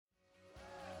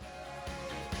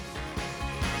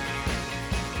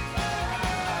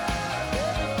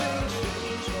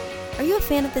you a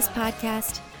fan of this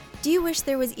podcast? Do you wish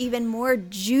there was even more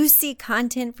juicy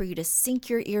content for you to sink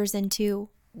your ears into?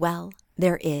 Well,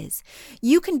 there is.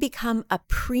 You can become a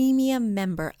premium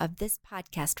member of this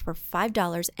podcast for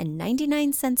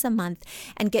 $5.99 a month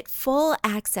and get full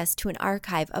access to an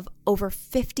archive of over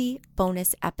 50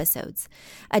 bonus episodes.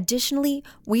 Additionally,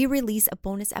 we release a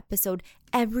bonus episode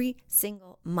every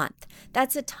single month.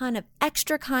 That's a ton of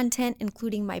extra content,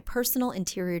 including my personal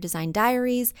interior design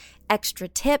diaries, extra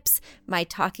tips, my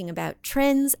talking about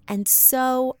trends, and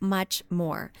so much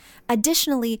more.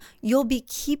 Additionally, you'll be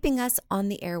keeping us on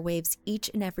the airwaves each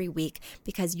and every week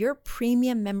because your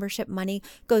premium membership money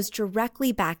goes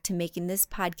directly back to making this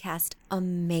podcast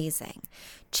amazing.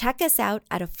 Check us out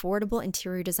at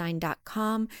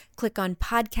affordableinteriordesign.com. Click on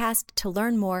podcast to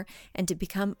learn more and to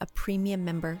become a premium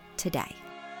member today.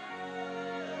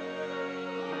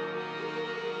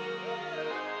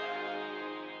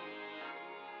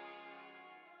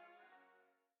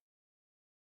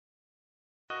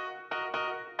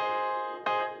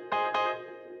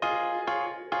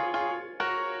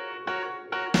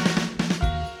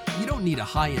 You don't need a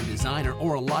high-end designer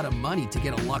or a lot of money to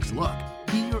get a luxe look.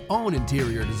 Be your own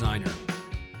interior designer.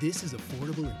 This is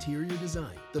Affordable Interior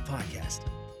Design, the podcast.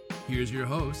 Here's your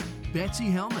host, Betsy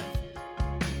Helmuth.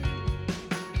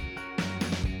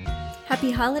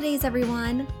 Happy holidays,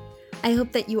 everyone. I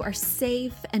hope that you are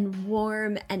safe and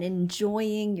warm and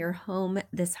enjoying your home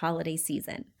this holiday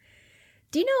season.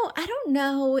 Do you know, I don't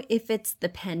know if it's the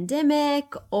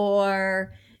pandemic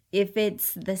or if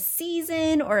it's the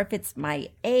season or if it's my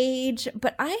age,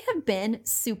 but I have been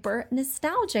super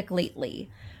nostalgic lately.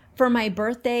 For my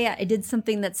birthday, I did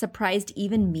something that surprised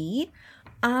even me.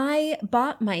 I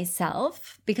bought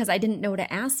myself, because I didn't know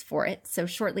to ask for it, so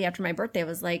shortly after my birthday, I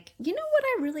was like, you know what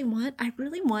I really want? I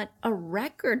really want a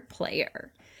record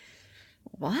player.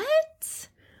 What?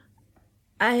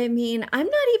 I mean, I'm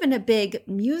not even a big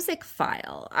music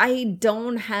file. I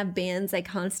don't have bands I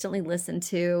constantly listen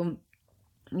to.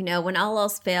 You know, when all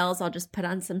else fails, I'll just put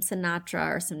on some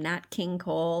Sinatra or some Nat King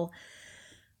Cole.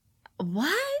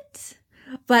 What?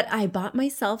 But I bought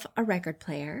myself a record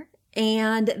player,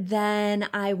 and then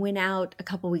I went out a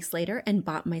couple weeks later and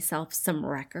bought myself some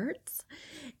records.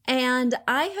 And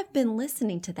I have been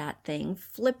listening to that thing,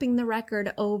 flipping the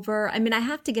record over. I mean, I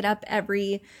have to get up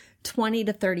every 20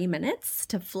 to 30 minutes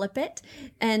to flip it.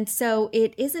 And so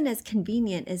it isn't as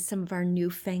convenient as some of our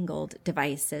newfangled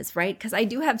devices, right? Because I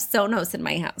do have Sonos in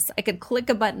my house. I could click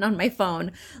a button on my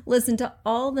phone, listen to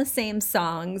all the same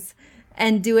songs,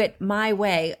 and do it my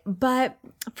way. But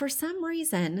for some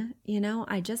reason, you know,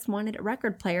 I just wanted a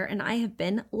record player and I have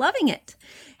been loving it.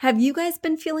 Have you guys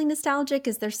been feeling nostalgic?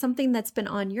 Is there something that's been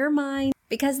on your mind?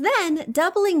 Because then,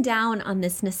 doubling down on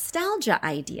this nostalgia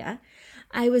idea,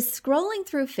 I was scrolling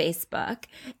through Facebook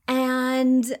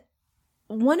and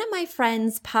one of my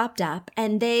friends popped up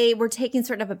and they were taking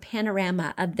sort of a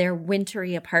panorama of their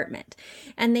wintry apartment.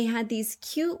 And they had these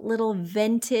cute little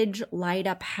vintage light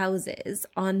up houses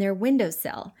on their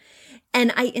windowsill.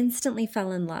 And I instantly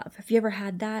fell in love. Have you ever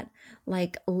had that?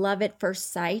 Like love at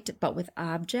first sight, but with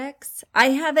objects?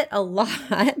 I have it a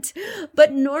lot,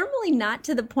 but normally not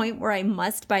to the point where I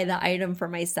must buy the item for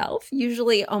myself.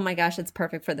 Usually, oh my gosh, it's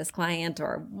perfect for this client,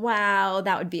 or wow,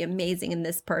 that would be amazing in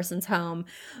this person's home.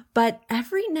 But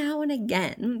every now and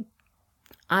again,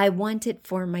 I want it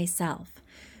for myself.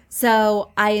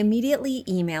 So I immediately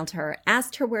emailed her,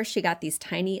 asked her where she got these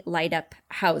tiny light up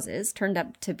houses, turned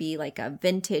up to be like a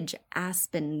vintage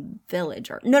Aspen village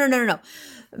or no.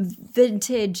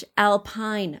 Vintage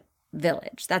Alpine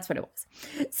village. That's what it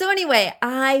was. So anyway,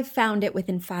 I found it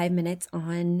within 5 minutes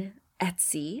on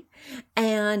Etsy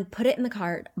and put it in the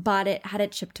cart, bought it, had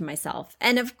it shipped to myself.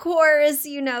 And of course,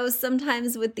 you know,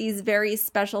 sometimes with these very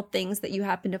special things that you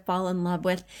happen to fall in love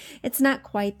with, it's not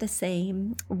quite the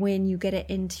same when you get it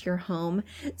into your home.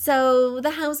 So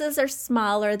the houses are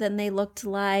smaller than they looked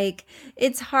like.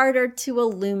 It's harder to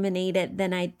illuminate it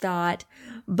than I thought,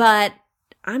 but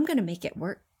I'm going to make it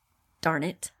work. Darn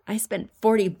it. I spent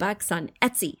 $40 on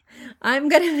Etsy. I'm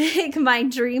going to make my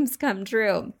dreams come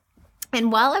true. And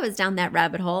while I was down that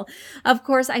rabbit hole, of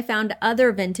course, I found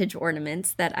other vintage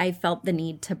ornaments that I felt the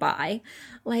need to buy.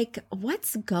 Like,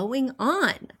 what's going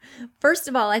on? First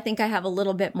of all, I think I have a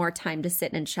little bit more time to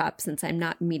sit and shop since I'm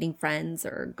not meeting friends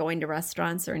or going to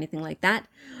restaurants or anything like that.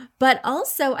 But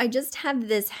also, I just have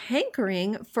this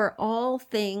hankering for all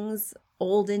things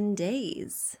olden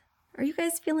days. Are you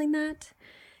guys feeling that?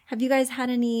 Have you guys had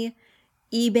any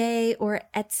eBay or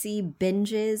Etsy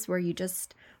binges where you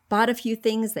just bought a few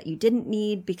things that you didn't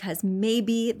need because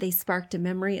maybe they sparked a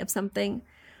memory of something?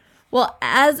 Well,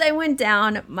 as I went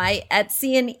down my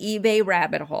Etsy and eBay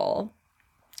rabbit hole,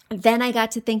 then I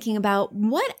got to thinking about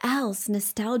what else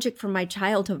nostalgic from my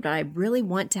childhood that I really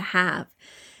want to have.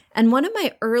 And one of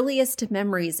my earliest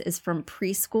memories is from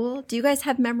preschool. Do you guys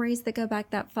have memories that go back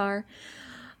that far?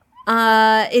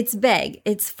 It's vague,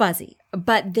 it's fuzzy,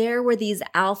 but there were these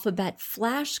alphabet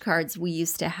flashcards we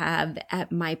used to have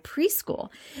at my preschool.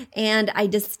 And I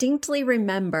distinctly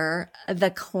remember the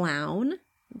clown.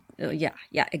 Oh, yeah,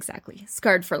 exactly.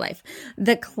 Scarred for life.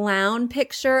 The clown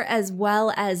picture as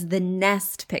well as the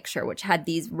nest picture, which had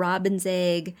these robin's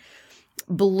egg,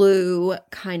 blue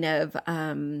kind of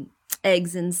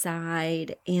eggs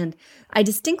inside. And I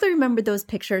distinctly remember those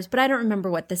pictures, but I don't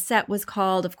remember what the set was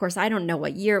called. Of course, I don't know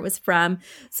what year it was from.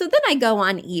 So then I go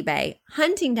on eBay,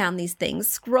 hunting down these things,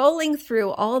 scrolling through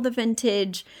all the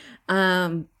vintage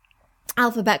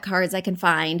alphabet cards I can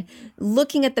find,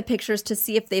 looking at the pictures to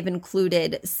see if they've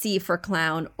included C for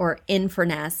clown or N for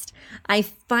nest. I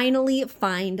finally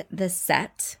find the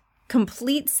set.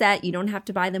 Complete set. You don't have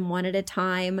to buy them one at a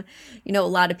time. You know, a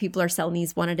lot of people are selling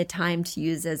these one at a time to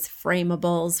use as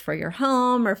framables for your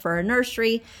home or for a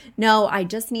nursery. No, I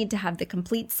just need to have the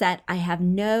complete set. I have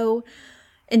no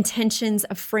intentions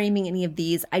of framing any of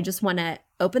these. I just want to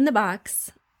open the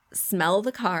box, smell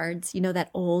the cards, you know,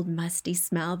 that old musty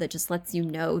smell that just lets you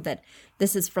know that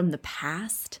this is from the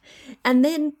past, and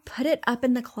then put it up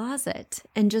in the closet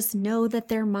and just know that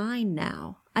they're mine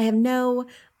now. I have no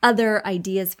other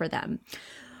ideas for them.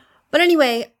 But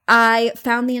anyway, I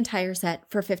found the entire set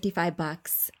for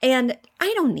 $55, and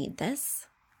I don't need this.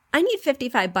 I need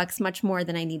 $55 much more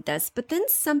than I need this. But then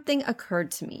something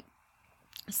occurred to me.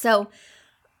 So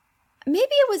maybe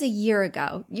it was a year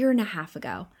and a half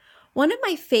ago. One of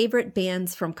my favorite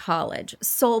bands from college,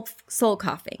 Soul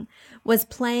Coughing, was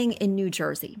playing in New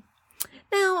Jersey.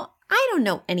 Now, I don't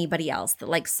know anybody else that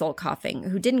likes Soul Coughing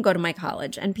who didn't go to my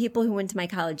college, and people who went to my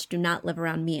college do not live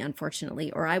around me,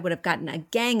 unfortunately, or I would have gotten a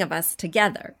gang of us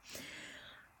together.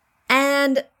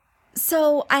 And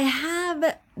so I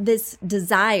have this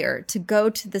desire to go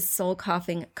to the Soul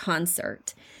Coughing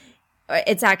concert.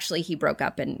 It's actually, he broke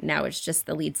up and now it's just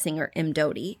the lead singer, M.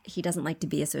 Doty. He doesn't like to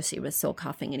be associated with Soul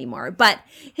Coughing anymore, but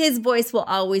his voice will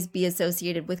always be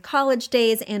associated with college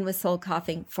days and with Soul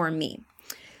Coughing for me.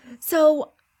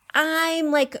 So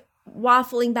I'm like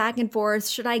waffling back and forth.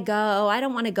 Should I go? I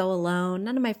don't want to go alone.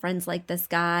 None of my friends like this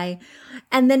guy.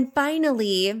 And then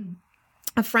finally,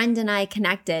 a friend and I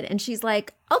connected, and she's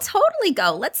like, I'll totally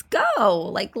go. Let's go.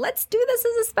 Like, let's do this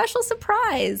as a special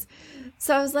surprise.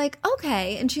 So I was like,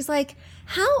 okay. And she's like,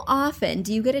 how often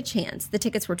do you get a chance? The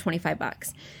tickets were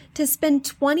 $25 to spend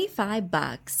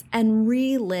 $25 and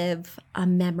relive a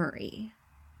memory.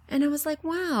 And I was like,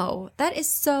 wow, that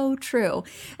is so true.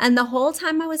 And the whole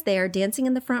time I was there dancing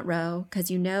in the front row,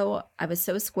 because you know, I was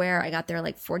so square. I got there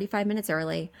like 45 minutes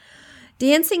early,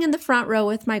 dancing in the front row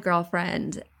with my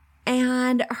girlfriend.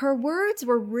 And her words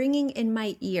were ringing in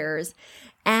my ears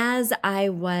as I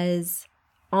was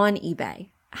on eBay.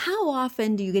 How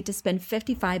often do you get to spend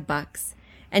 $55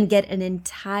 and get an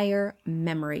entire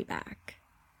memory back?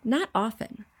 Not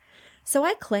often. So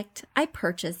I clicked, I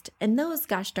purchased, and those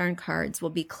gosh darn cards will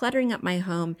be cluttering up my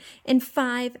home in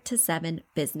 5 to 7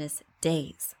 business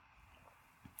days.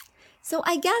 So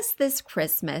I guess this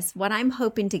Christmas, what I'm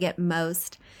hoping to get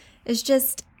most is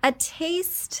just a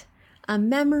taste, a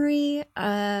memory,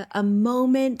 a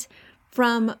moment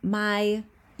from my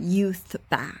youth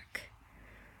back.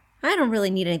 I don't really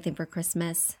need anything for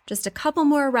Christmas, just a couple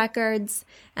more records,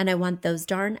 and I want those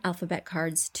darn alphabet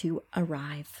cards to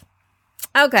arrive.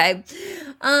 Okay,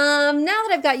 now that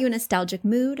I've got you in a nostalgic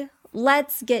mood,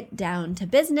 let's get down to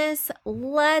business.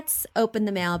 Let's open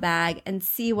the mailbag and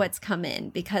see what's come in,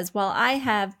 because while I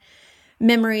have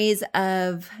memories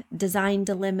of design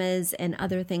dilemmas and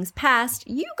other things past,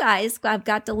 you guys have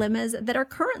got dilemmas that are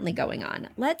currently going on.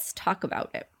 Let's talk about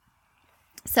it.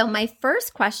 So my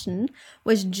first question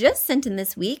was just sent in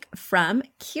this week from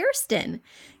Kirsten.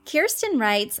 Kirsten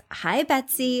writes, "Hi,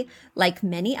 Betsy. Like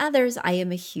many others, I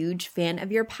am a huge fan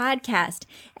of your podcast,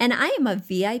 and I am a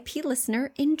VIP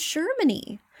listener in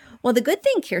Germany." Well, the good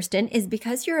thing, Kirsten, is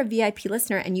because you're a VIP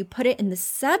listener and you put it in the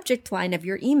subject line of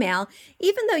your email,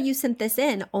 even though you sent this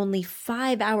in only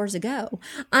 5 hours ago,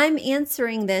 I'm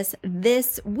answering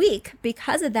this week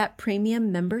because of that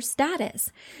premium member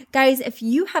status. Guys, if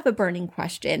you have a burning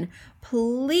question,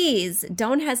 please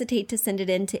don't hesitate to send it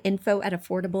in to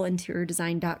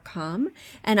info@affordableinteriordesign.com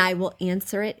and I will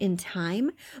answer it in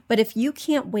time. But if you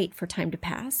can't wait for time to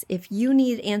pass, if you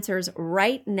need answers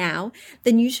right now,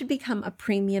 then you should become a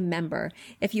premium member.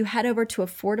 If you head over to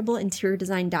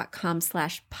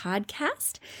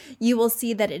affordableinteriordesign.com/podcast, you will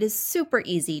see that it is super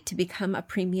easy to become a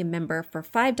premium member for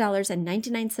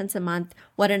 $5.99 a month.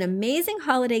 What an amazing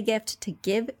holiday gift to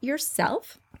give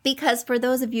yourself. Because for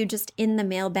those of you just in the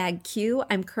mailbag queue,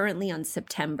 I'm currently on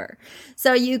September.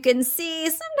 So you can see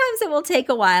sometimes it will take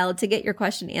a while to get your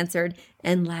question answered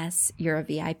unless you're a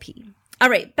VIP.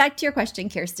 All right, back to your question,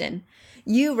 Kirsten.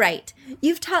 You write,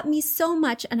 "You've taught me so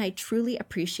much and I truly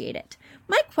appreciate it.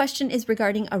 My question is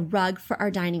regarding a rug for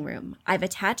our dining room. I've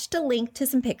attached a link to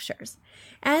some pictures.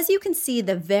 As you can see,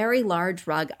 the very large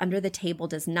rug under the table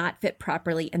does not fit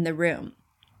properly in the room.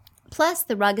 Plus,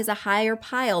 the rug is a higher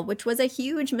pile, which was a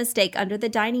huge mistake under the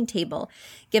dining table,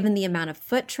 given the amount of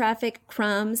foot traffic,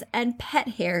 crumbs, and pet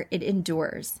hair it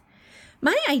endures.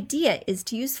 My idea is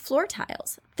to use floor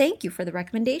tiles. Thank you for the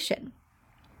recommendation.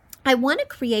 I want to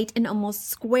create an almost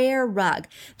square rug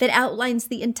that outlines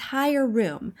the entire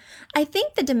room. I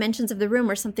think the dimensions of the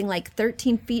room are something like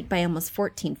 13 feet by almost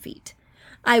 14 feet.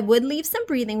 I would leave some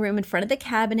breathing room in front of the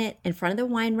cabinet, in front of the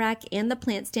wine rack, and the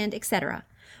plant stand, etc.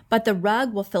 But the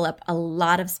rug will fill up a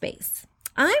lot of space.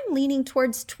 I'm leaning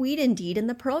towards tweed indeed in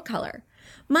the pearl color.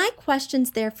 My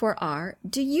questions therefore are,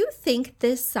 do you think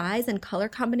this size and color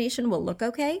combination will look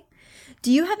okay?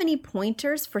 Do you have any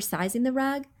pointers for sizing the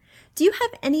rug? Do you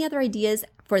have any other ideas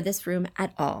for this room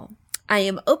at all? I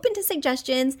am open to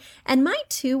suggestions, and my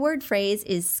 2-word phrase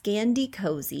is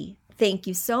Scandi-Cozy. Thank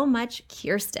you so much,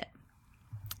 Kirsten."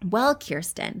 Well,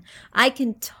 Kirsten, I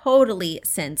can totally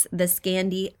sense the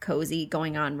Scandi-Cozy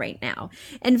going on right now.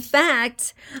 In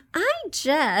fact, I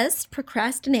just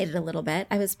procrastinated a little bit.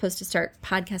 I was supposed to start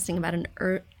podcasting about an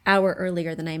hour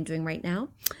earlier than I am doing right now.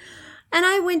 And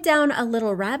I went down a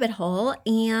little rabbit hole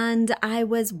and I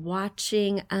was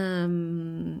watching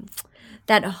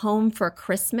that Home for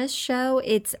Christmas show.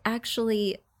 It's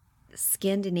actually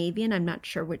Scandinavian, I'm not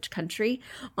sure which country,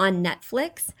 on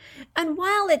Netflix. And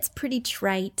while it's pretty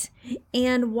trite,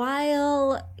 and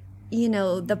while,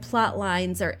 the plot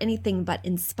lines are anything but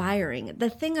inspiring, the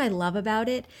thing I love about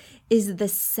it is the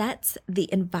sets, the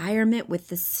environment with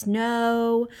the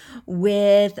snow,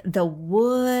 with the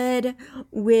wood,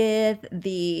 with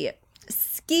the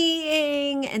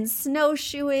skiing and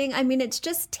snowshoeing. I mean, it's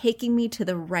just taking me to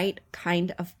the right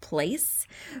kind of place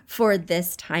for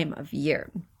this time of year.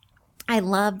 I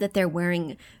love that they're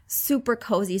wearing super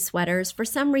cozy sweaters. For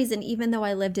some reason, even though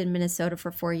I lived in Minnesota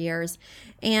for 4 years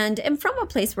and am from a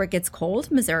place where it gets cold,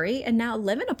 Missouri, and now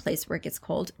live in a place where it gets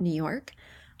cold, New York,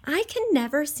 I can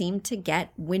never seem to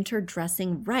get winter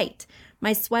dressing right.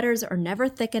 My sweaters are never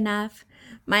thick enough.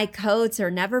 My coats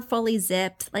are never fully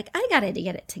zipped. I gotta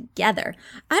get it together.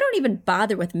 I don't even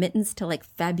bother with mittens till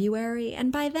February.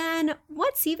 And by then,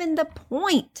 what's even the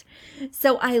point?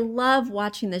 So I love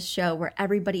watching this show where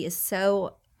everybody is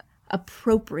so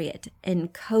appropriate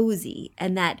and cozy,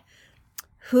 and that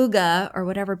hygge, or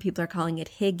whatever people are calling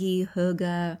it, hygge,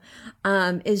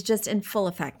 is just in full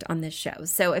effect on this show.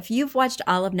 So if you've watched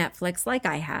all of Netflix like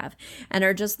I have and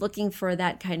are just looking for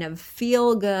that kind of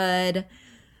feel-good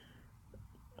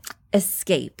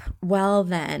escape, well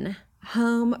then,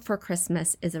 Home for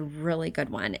Christmas is a really good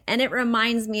one. And it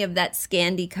reminds me of that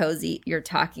Scandi-Cozy you're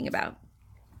talking about.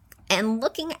 And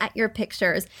looking at your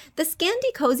pictures, the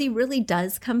Scandi-Cozy really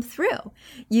does come through.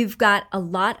 You've got a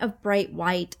lot of bright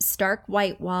white, stark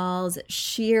white walls,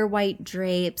 sheer white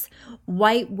drapes,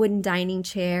 white wooden dining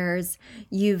chairs.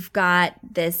 You've got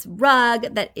this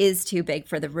rug that is too big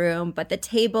for the room, but the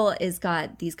table is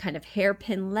got these kind of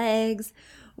hairpin legs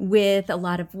with a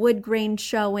lot of wood grain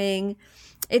showing.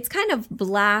 It's kind of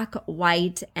black,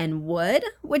 white, and wood,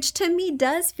 which to me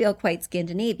does feel quite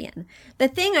Scandinavian. The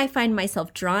thing I find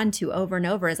myself drawn to over and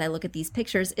over as I look at these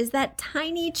pictures is that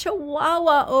tiny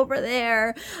chihuahua over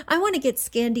there. I want to get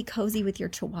Scandi-Cozy with your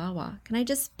chihuahua. Can I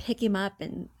just pick him up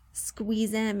and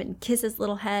squeeze him and kiss his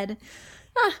little head?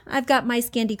 I've got my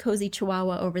Scandi-Cozy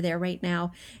chihuahua over there right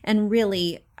now, and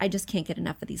really, I just can't get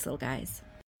enough of these little guys.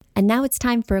 And now it's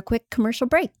time for a quick commercial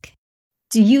break.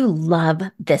 Do you love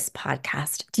this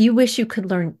podcast? Do you wish you could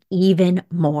learn even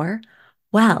more?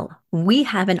 Well, we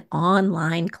have an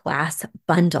online class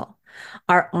bundle.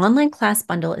 Our online class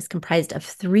bundle is comprised of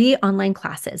 3 online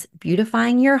classes: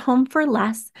 Beautifying Your Home for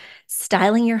Less,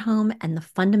 styling your home, and the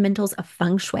fundamentals of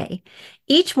feng shui.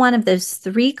 Each one of those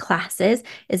 3 classes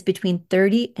is between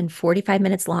 30 and 45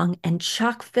 minutes long and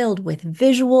chock filled with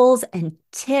visuals and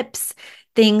tips,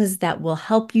 things that will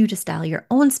help you to style your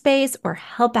own space or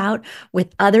help out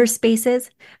with other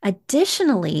spaces.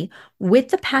 Additionally, with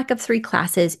the pack of 3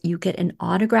 classes, you get an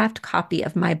autographed copy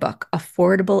of my book,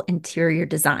 Affordable Interior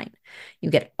Design. You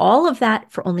get all of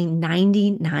that for only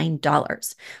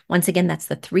 $99. Once again, that's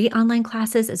the 3 online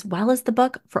classes as well as the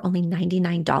book for only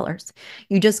 $99.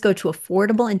 You just go to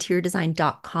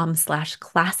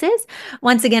affordableinteriordesign.com/classes.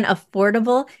 Once again,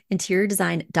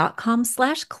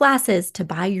 affordableinteriordesign.com/classes to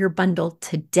buy your bundle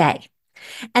today.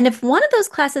 And if one of those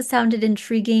classes sounded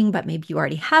intriguing, but maybe you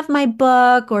already have my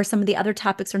book or some of the other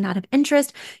topics are not of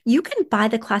interest, you can buy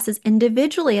the classes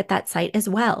individually at that site as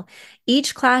well.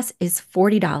 Each class is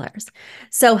 $40.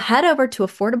 So head over to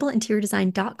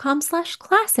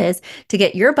affordableinteriordesign.com/classes to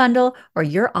get your bundle or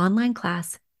your online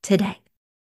class today.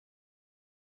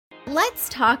 Let's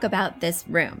talk about this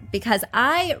room because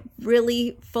I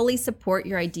really fully support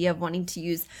your idea of wanting to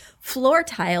use floor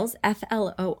tiles,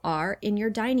 FLOR, in your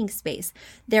dining space.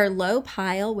 They're low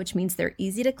pile, which means they're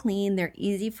easy to clean. They're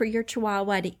easy for your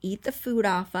chihuahua to eat the food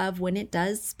off of when it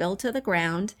does spill to the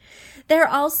ground. They're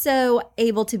also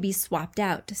able to be swapped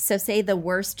out. So say the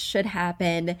worst should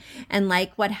happen, and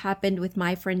like what happened with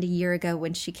my friend a year ago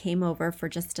when she came over for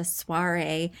just a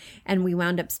soiree and we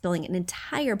wound up spilling an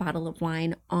entire bottle of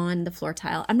wine on the floor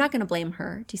tile. I'm not going to blame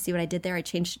her. Do you see what I did there? I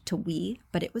changed it to we,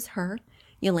 but it was her.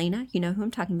 Yelena, you know who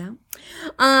I'm talking about.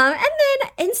 And then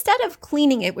instead of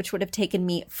cleaning it, which would have taken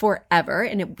me forever,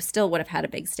 and it still would have had a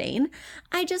big stain,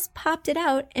 I just popped it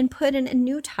out and put in a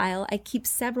new tile. I keep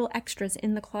several extras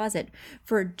in the closet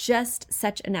for just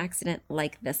such an accident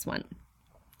like this one.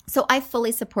 So I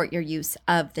fully support your use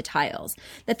of the tiles.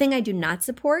 The thing I do not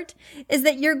support is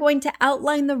that you're going to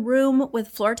outline the room with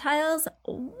floor tiles.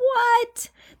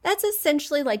 What? That's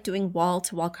essentially like doing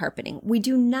wall-to-wall carpeting. We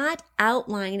do not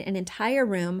outline an entire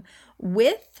room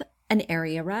with an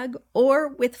area rug or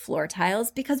with floor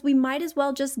tiles because we might as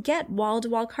well just get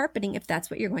wall-to-wall carpeting if that's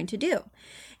what you're going to do.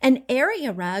 An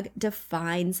area rug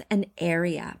defines an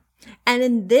area. And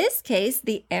in this case,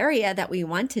 the area that we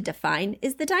want to define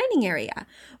is the dining area,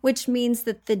 which means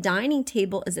that the dining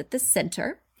table is at the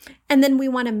center. And then we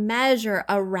want to measure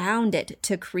around it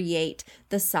to create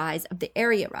the size of the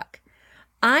area rug.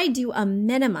 I do a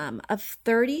minimum of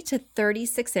 30 to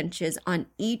 36 inches on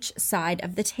each side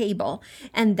of the table,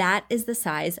 and that is the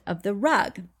size of the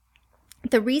rug.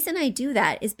 The reason I do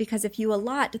that is because if you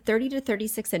allot 30 to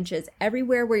 36 inches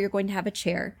everywhere where you're going to have a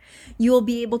chair, you will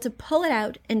be able to pull it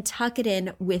out and tuck it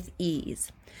in with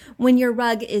ease. When your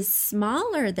rug is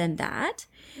smaller than that,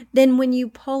 then when you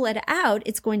pull it out,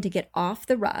 it's going to get off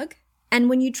the rug. And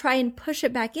when you try and push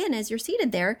it back in as you're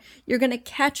seated there, you're going to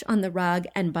catch on the rug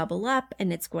and bubble up,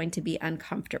 and it's going to be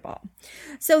uncomfortable.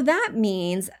 So that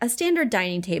means a standard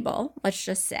dining table, let's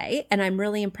just say, and I'm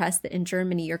really impressed that in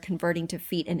Germany you're converting to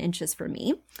feet and inches for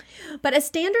me, but a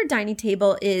standard dining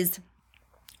table is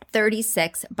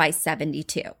 36 by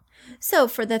 72. So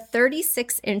for the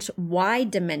 36-inch wide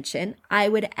dimension, I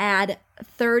would add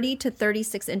 30 to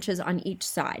 36 inches on each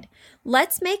side.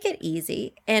 Let's make it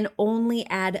easy and only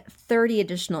add 30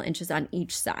 additional inches on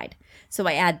each side. So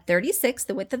I add 36,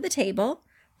 the width of the table,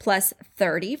 plus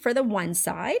 30 for the one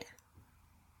side,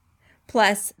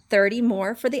 plus 30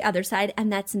 more for the other side,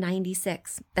 and that's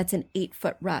 96. That's an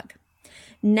 8-foot rug.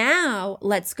 Now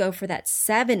let's go for that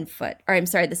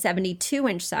the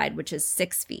 72-inch side, which is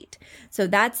 6 feet. So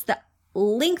that's the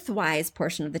lengthwise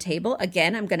portion of the table.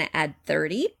 Again, I'm going to add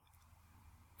 30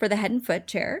 for the head and foot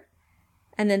chair,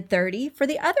 and then 30 for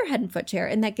the other head and foot chair,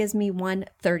 and that gives me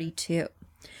 132.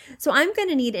 So I'm going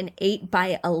to need an 8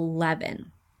 by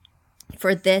 11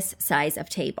 for this size of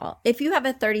table. If you have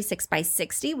a 36 by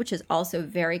 60, which is also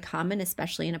very common,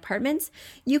 especially in apartments,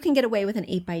 you can get away with an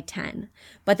 8 by 10.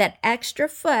 But that extra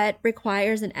foot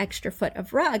requires an extra foot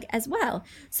of rug as well.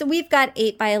 So we've got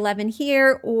 8 by 11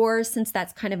 here, or since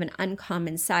that's kind of an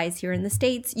uncommon size here in the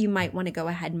States, you might want to go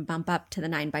ahead and bump up to the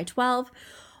 9 by 12.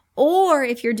 Or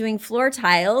if you're doing floor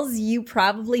tiles, you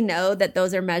probably know that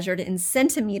those are measured in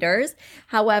centimeters.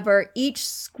 However, each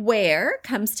square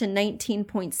comes to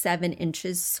 19.7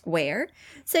 inches square.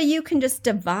 So you can just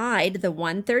divide the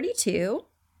 132,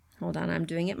 hold on, I'm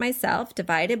doing it myself,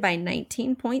 divided by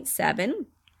 19.7.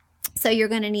 So you're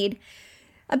going to need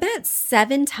about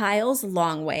 7 tiles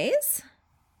long ways.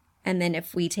 And then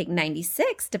if we take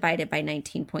 96 divided by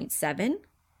 19.7,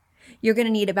 you're going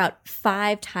to need about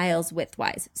 5 tiles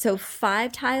widthwise. So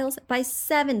 5 tiles by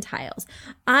 7 tiles.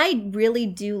 I really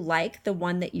do like the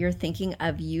one that you're thinking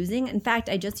of using. In fact,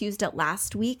 I just used it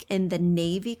last week in the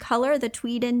navy color, the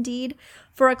Tweed Indeed,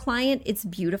 for a client. It's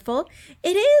beautiful.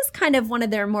 It is kind of one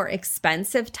of their more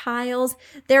expensive tiles.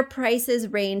 Their prices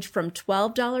range from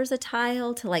 $12 a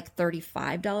tile to like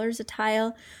 $35 a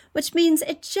tile, which means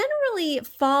it generally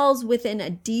falls within a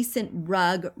decent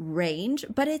rug range,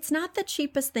 but it's not the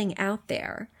cheapest thing out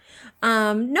there.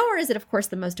 Nor is it, of course,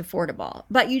 the most affordable,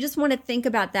 but you just want to think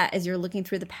about that as you're looking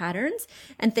through the patterns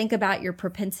and think about your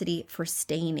propensity for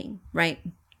staining, right?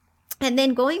 And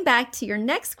then going back to your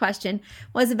next question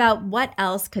was about what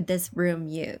else could this room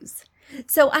use?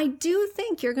 So I do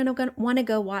think you're going to want to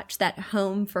go watch that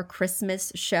Home for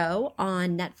Christmas show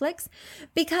on Netflix,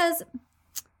 because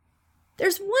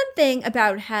there's one thing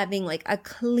about having like a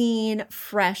clean,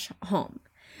 fresh home.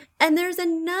 And there's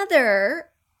another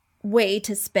way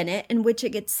to spin it in which it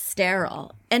gets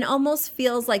sterile and almost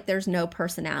feels like there's no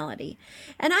personality.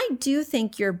 And I do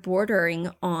think you're bordering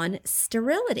on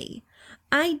sterility.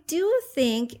 I do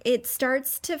think it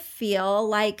starts to feel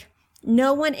like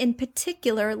no one in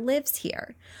particular lives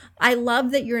here. I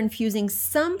love that you're infusing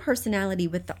some personality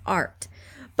with the art.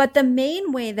 But the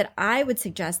main way that I would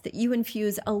suggest that you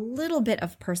infuse a little bit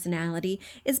of personality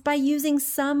is by using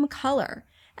some color.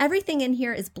 Everything in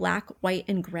here is black, white,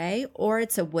 and gray, or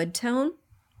it's a wood tone.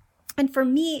 And for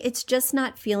me, it's just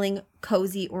not feeling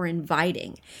cozy or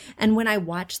inviting. And when I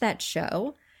watch that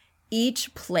show,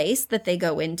 each place that they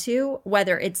go into,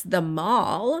 whether it's the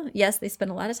mall, yes, they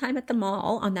spend a lot of time at the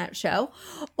mall on that show,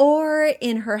 or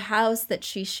in her house that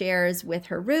she shares with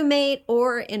her roommate,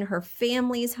 or in her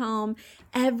family's home,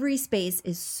 every space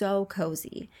is so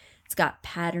cozy. It's got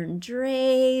patterned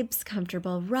drapes,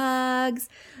 comfortable rugs,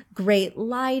 great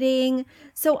lighting.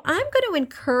 So I'm going to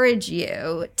encourage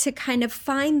you to kind of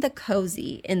find the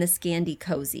cozy in the Scandi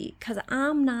Cozy, because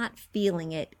I'm not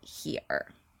feeling it here.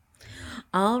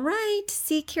 All right.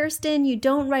 See, Kirsten, you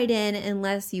don't write in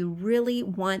unless you really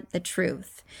want the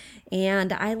truth.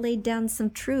 And I laid down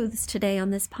some truths today on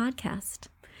this podcast.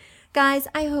 Guys,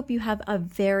 I hope you have a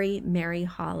very merry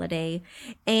holiday.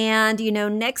 And,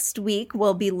 next week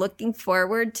we'll be looking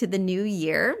forward to the new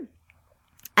year.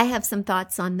 I have some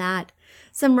thoughts on that,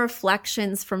 some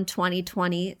reflections from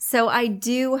 2020. So I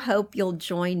do hope you'll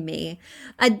join me.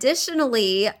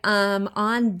 Additionally,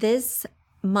 on this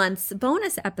month's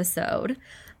bonus episode,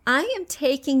 I am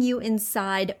taking you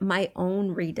inside my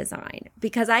own redesign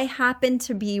because I happen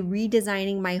to be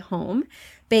redesigning my home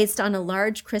based on a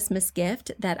large Christmas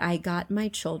gift that I got my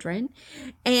children.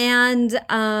 And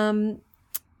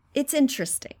it's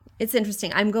interesting. It's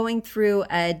interesting. I'm going through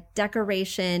a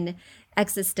decoration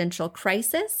existential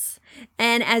crisis.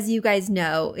 And as you guys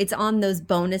know, it's on those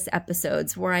bonus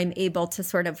episodes where I'm able to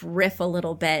sort of riff a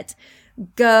little bit,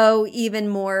 go even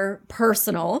more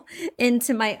personal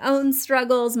into my own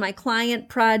struggles, my client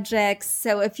projects.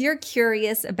 So if you're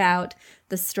curious about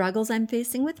the struggles I'm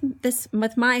facing with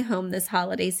my home this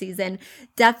holiday season,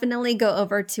 definitely go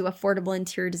over to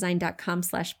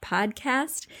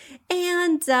affordableinteriordesign.com/podcast,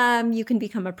 and you can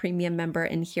become a premium member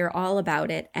and hear all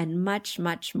about it and much,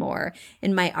 much more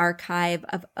in my archive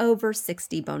of over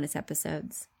 60 bonus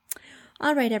episodes.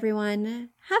 All right,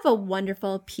 everyone, have a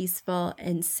wonderful, peaceful,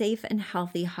 and safe and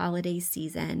healthy holiday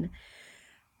season.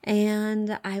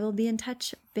 And I will be in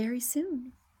touch very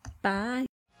soon. Bye.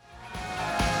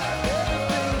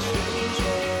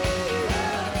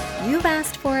 You've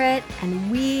asked for it,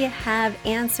 and we have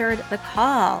answered the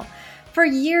call. For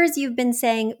years, you've been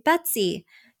saying, Betsy,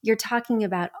 you're talking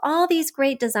about all these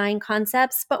great design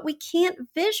concepts, but we can't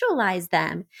visualize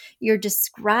them. You're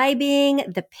describing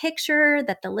the picture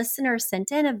that the listener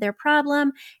sent in of their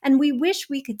problem, and we wish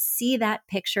we could see that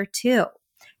picture too.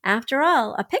 After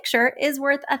all, a picture is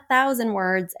worth 1,000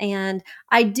 words, and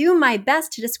I do my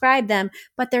best to describe them,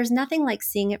 but there's nothing like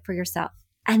seeing it for yourself.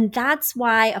 And that's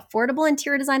why Affordable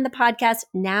Interior Design, the podcast,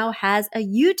 now has a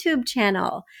YouTube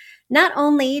channel. Not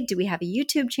only do we have a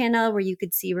YouTube channel where you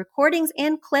could see recordings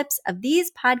and clips of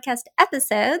these podcast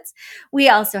episodes, we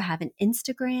also have an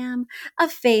Instagram, a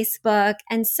Facebook,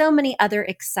 and so many other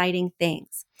exciting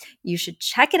things. You should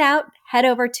check it out. Head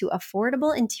over to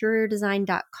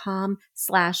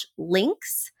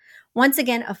affordableinteriordesign.com/links. Once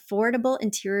again,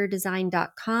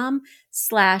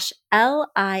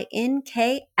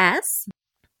 affordableinteriordesign.com/LINKS.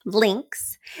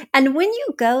 links. And when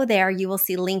you go there, you will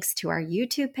see links to our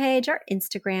YouTube page, our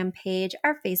Instagram page,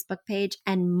 our Facebook page,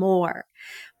 and more.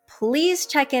 Please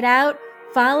check it out,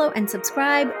 follow and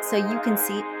subscribe so you can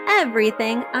see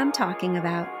everything I'm talking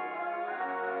about.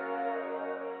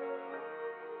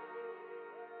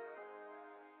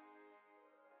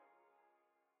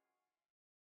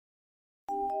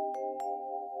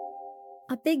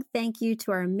 A big thank you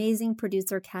to our amazing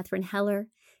producer, Katherine Heller,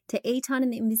 to Aton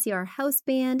and the MCR House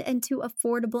Band, and to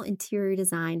Affordable Interior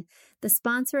Design, the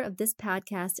sponsor of this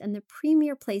podcast and the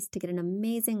premier place to get an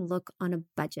amazing look on a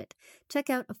budget. Check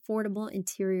out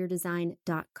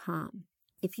affordableinteriordesign.com.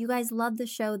 If you guys love the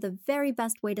show, the very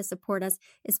best way to support us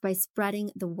is by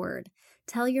spreading the word.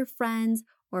 Tell your friends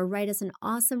or write us an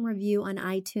awesome review on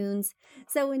iTunes.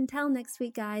 So until next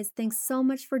week, guys, thanks so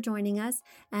much for joining us,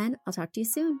 and I'll talk to you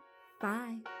soon.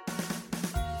 Bye.